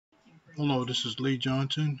Hello, this is Lee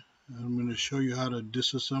Johnson, and I'm going to show you how to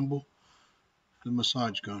disassemble the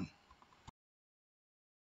massage gun.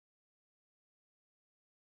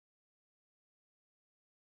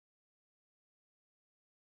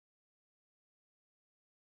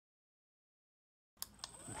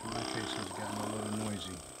 Which in my case has gotten a little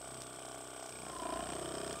noisy.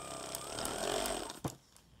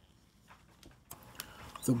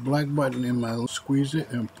 The black button in my squeeze it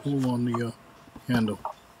and pull on the handle.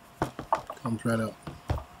 Comes right out.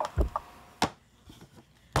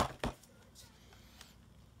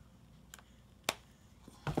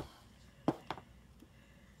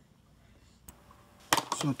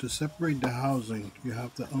 So to separate the housing, you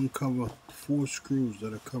have to uncover 4 screws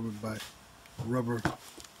that are covered by rubber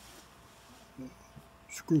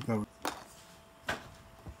screw cover.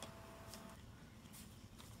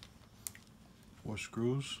 4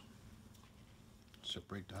 screws.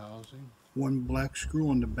 Separate the housing. 1 black screw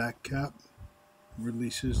on the back cap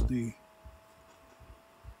releases the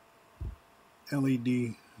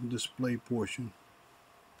LED display portion.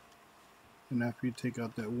 And after you take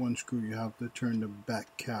out that 1 screw, you have to turn the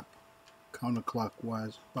back cap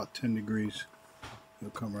counterclockwise about 10 degrees.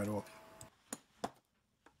 It'll come right off.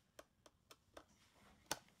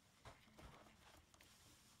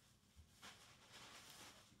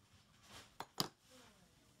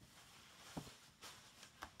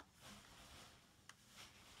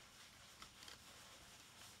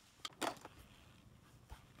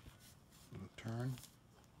 It'll turn.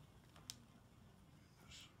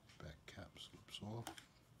 This back cap slips off.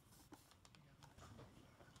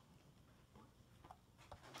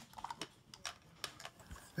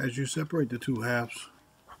 As you separate the 2 halves,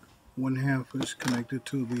 1 half is connected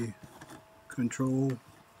to the control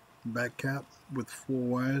back cap with 4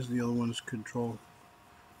 wires, the other one is controlled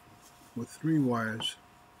with 3 wires.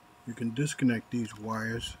 You can disconnect these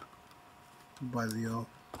wires by the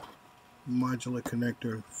modular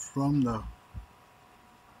connector from the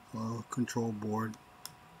control board.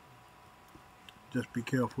 Just be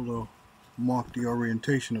careful to mark the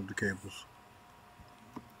orientation of the cables.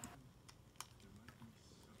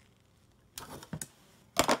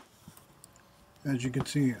 As you can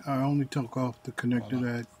see, I only took off the connector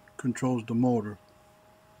that controls the motor.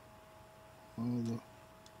 The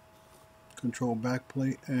control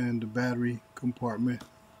backplate and the battery compartment,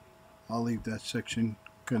 I'll leave that section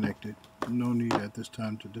connected. No need at this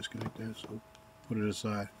time to disconnect that, so put it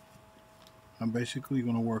aside. I'm basically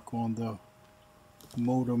going to work on the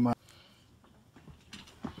motor mount.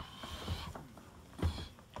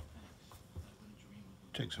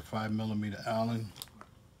 Takes a 5mm Allen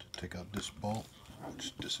to take out this bolt,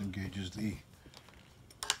 which disengages the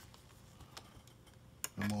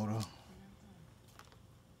motor.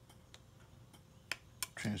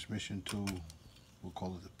 Transmission tool, we'll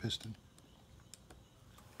call it the piston.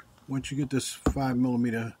 Once you get this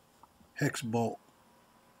 5mm hex bolt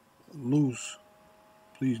loose,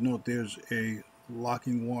 please note there's a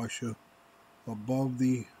locking washer above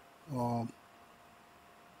the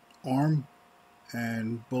arm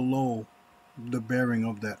and below the bearing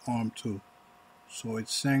of that arm too. So it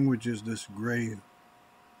sandwiches this gray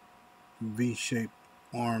V-shaped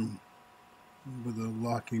arm with a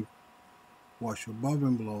locking washer above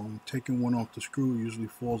and below. Taking one off the screw usually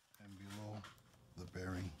falls and below the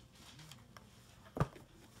bearing.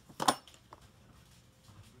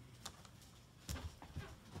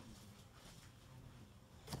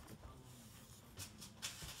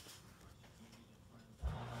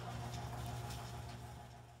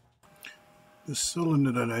 The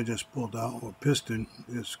cylinder that I just pulled out, or piston,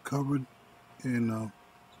 is covered in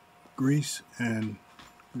grease and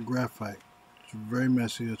graphite. It's very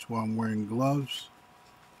messy, that's why I'm wearing gloves.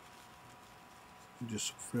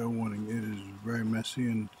 Just a fair warning, it is very messy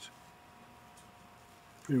and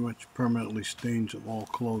pretty much permanently stains all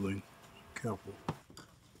clothing. Careful.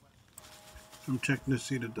 I'm checking to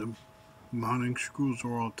see that the mounting screws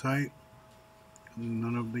are all tight and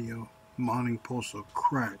none of the mounting posts are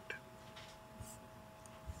cracked.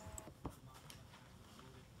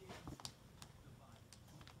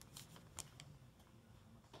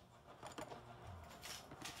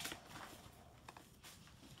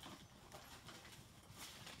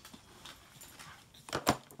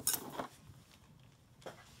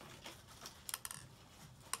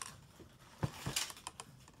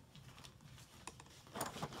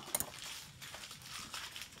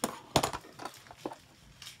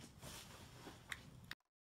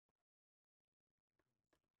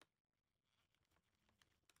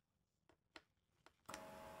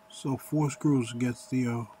 So 4 screws gets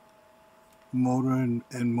the motor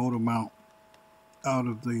and motor mount out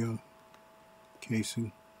of the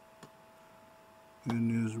casing.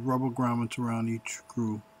 and there's rubber grommets around each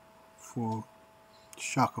screw for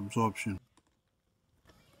shock absorption.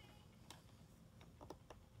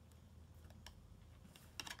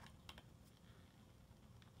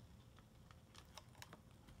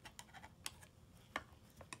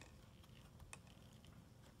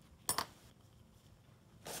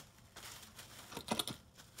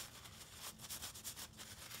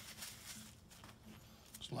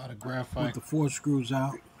 A lot of graphite. With the 4 screws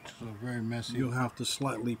out, so very messy. You'll have to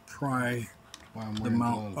slightly pry the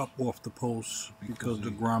mount up off the post because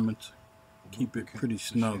the grommets keep it pretty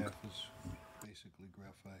snug. Basically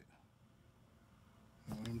graphite.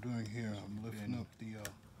 And what I'm doing here, I'm lifting up the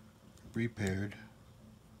repaired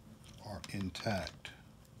are intact.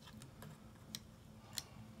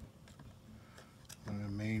 One of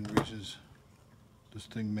the main reasons this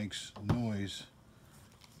thing makes noise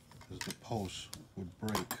is the post would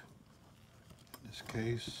break. In this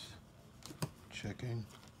case, checking,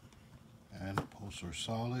 and the posts are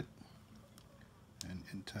solid and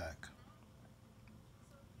intact.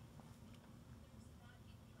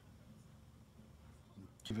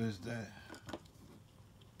 Is that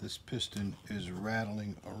this piston is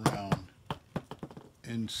rattling around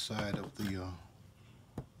inside of the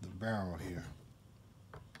barrel here.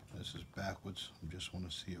 This is backwards. I just want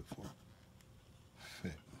to see it for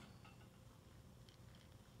fit.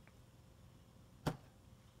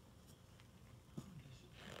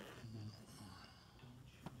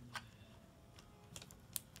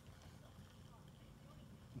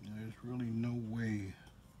 There's really no way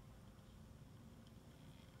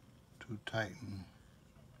to tighten.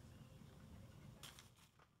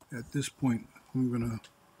 At this point, I'm going to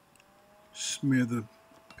smear the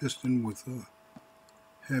piston with a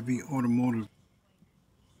heavy automotive.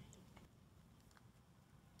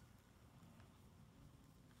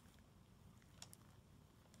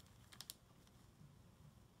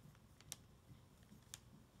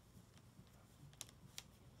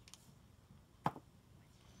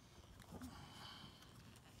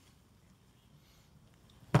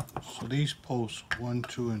 So these posts 1,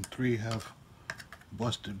 2, and 3 have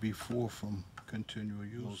busted before from continual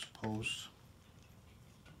use. Those posts.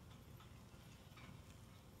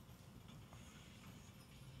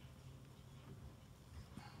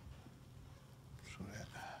 So that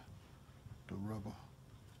the rubber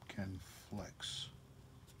can flex.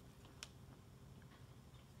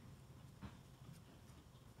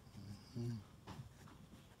 You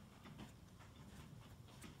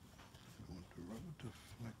want the rubber to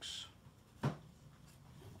flex.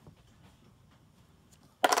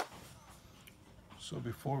 So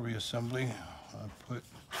before reassembly, I put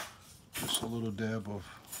just a little dab of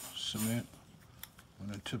cement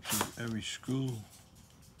on the tips of every screw.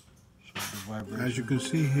 So the vibration. As you can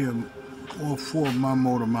see here, all 4 of my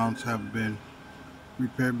motor mounts have been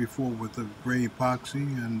repaired before with a gray epoxy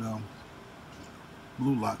and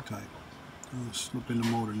blue Loctite. I'll slip in the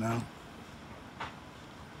motor now.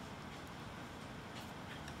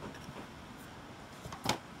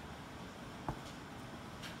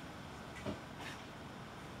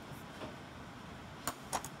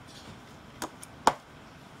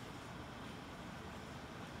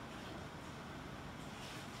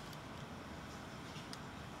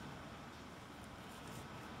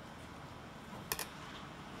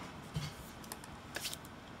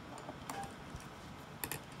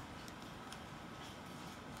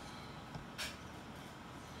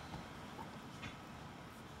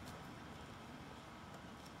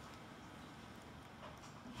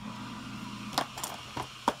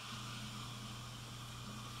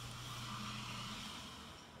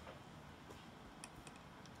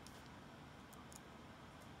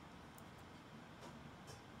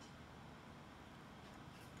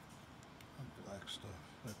 Black stuff,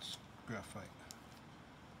 that's graphite.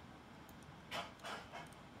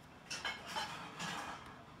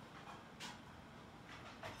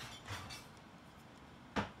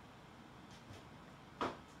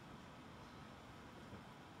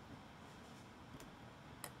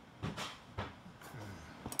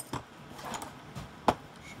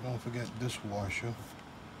 So don't forget this washer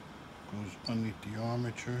goes underneath the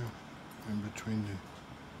armature in between the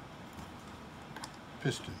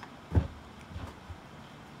piston.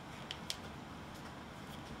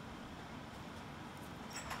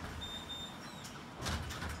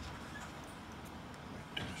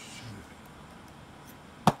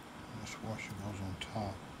 This washer goes on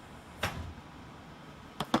top.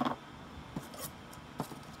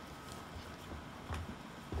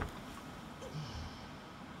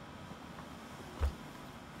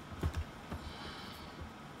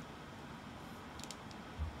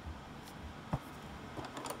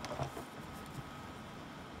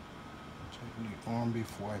 the arm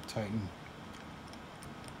before I tighten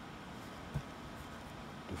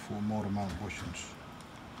the full motor mount bushings.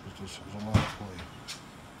 This is a lot of play.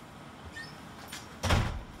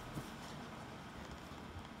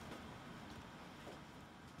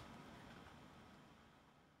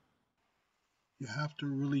 You have to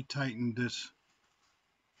really tighten this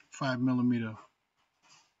 5mm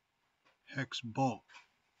hex bolt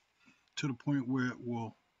to the point where it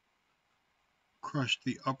will crush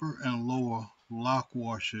the upper and lower lock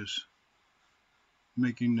washers,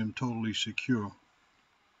 making them totally secure.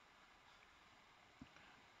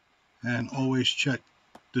 And always check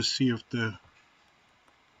to see if the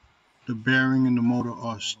bearing and the motor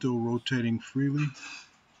are still rotating freely,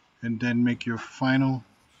 and then make your final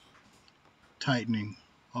tightening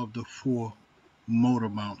of the 4 motor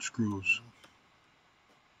mount screws.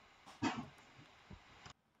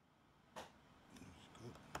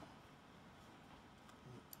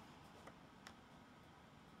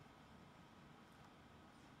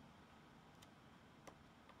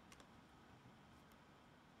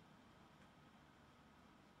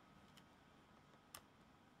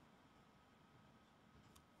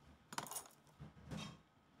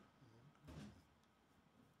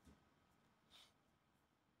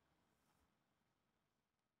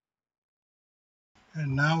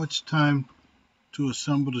 And now it's time to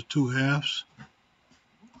assemble the 2 halves.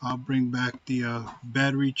 I'll bring back the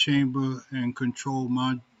battery chamber and control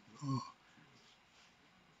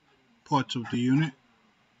parts of the unit.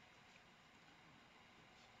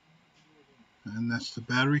 And that's the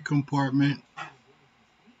battery compartment.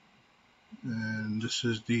 And this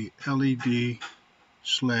is the LED/speed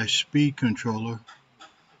controller.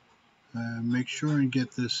 Make sure and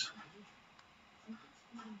get this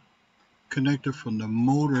connector from the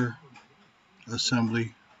motor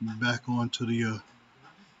assembly back onto the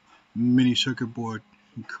mini circuit board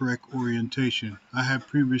in correct orientation. I had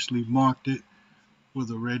previously marked it with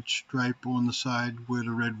a red stripe on the side where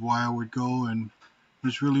the red wire would go, and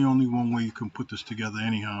there's really only one way you can put this together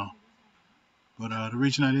anyhow. But the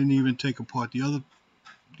reason I didn't even take apart the other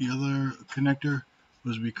connector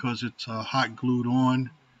was because it's hot glued on,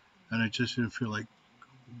 and I just didn't feel like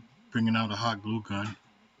bringing out a hot glue gun.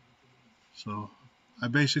 So I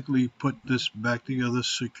basically put this back together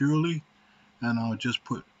securely, and I'll just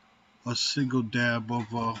put a single dab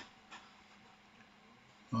of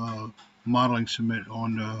modeling cement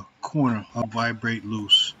on the corner of vibrate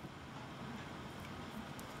loose.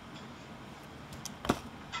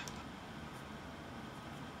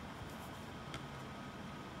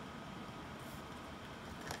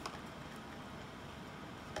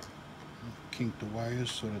 Kink the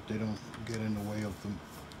wires so that they don't get in the way of the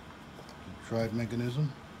drive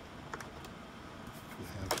mechanism. 2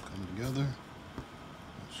 halves come together.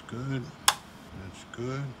 That's good. That's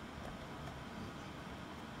good.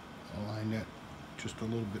 Align that just a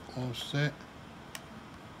little bit offset.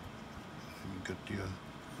 And you got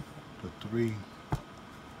the three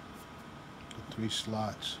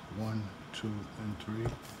slots, 1, 2, and 3.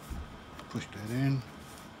 Push that in.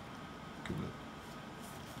 Give it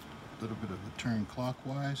a little bit of a turn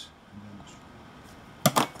clockwise. And then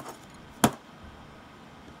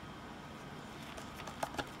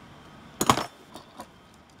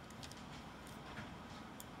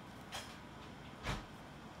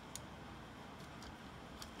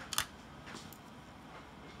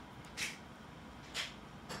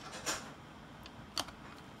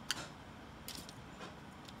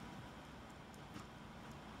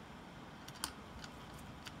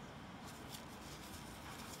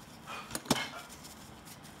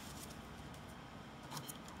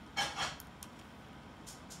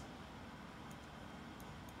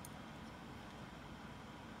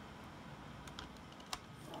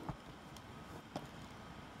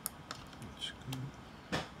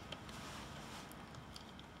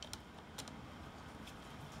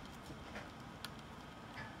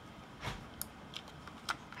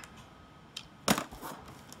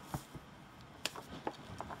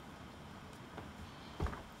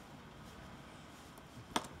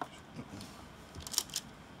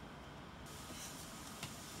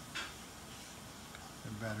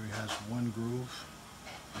battery has 1 groove.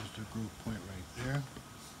 There's the groove point right there.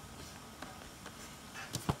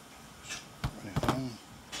 Run it home.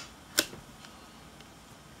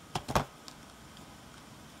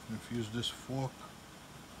 If you use this fork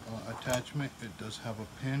attachment, it does have a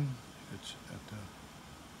pin. It's at the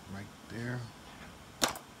right there.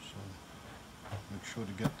 So make sure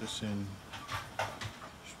to get this in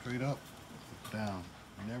straight up, down.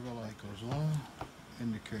 Never light goes on.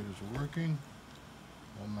 Indicators are working.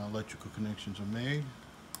 All my electrical connections are made.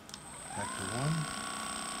 Back to 1.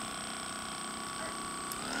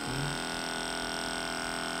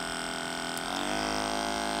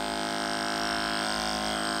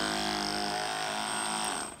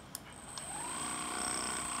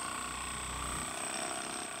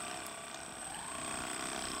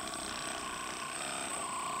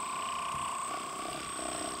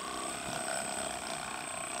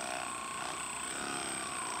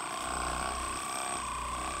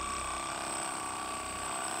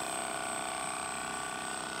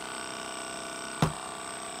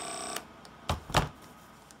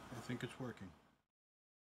 working.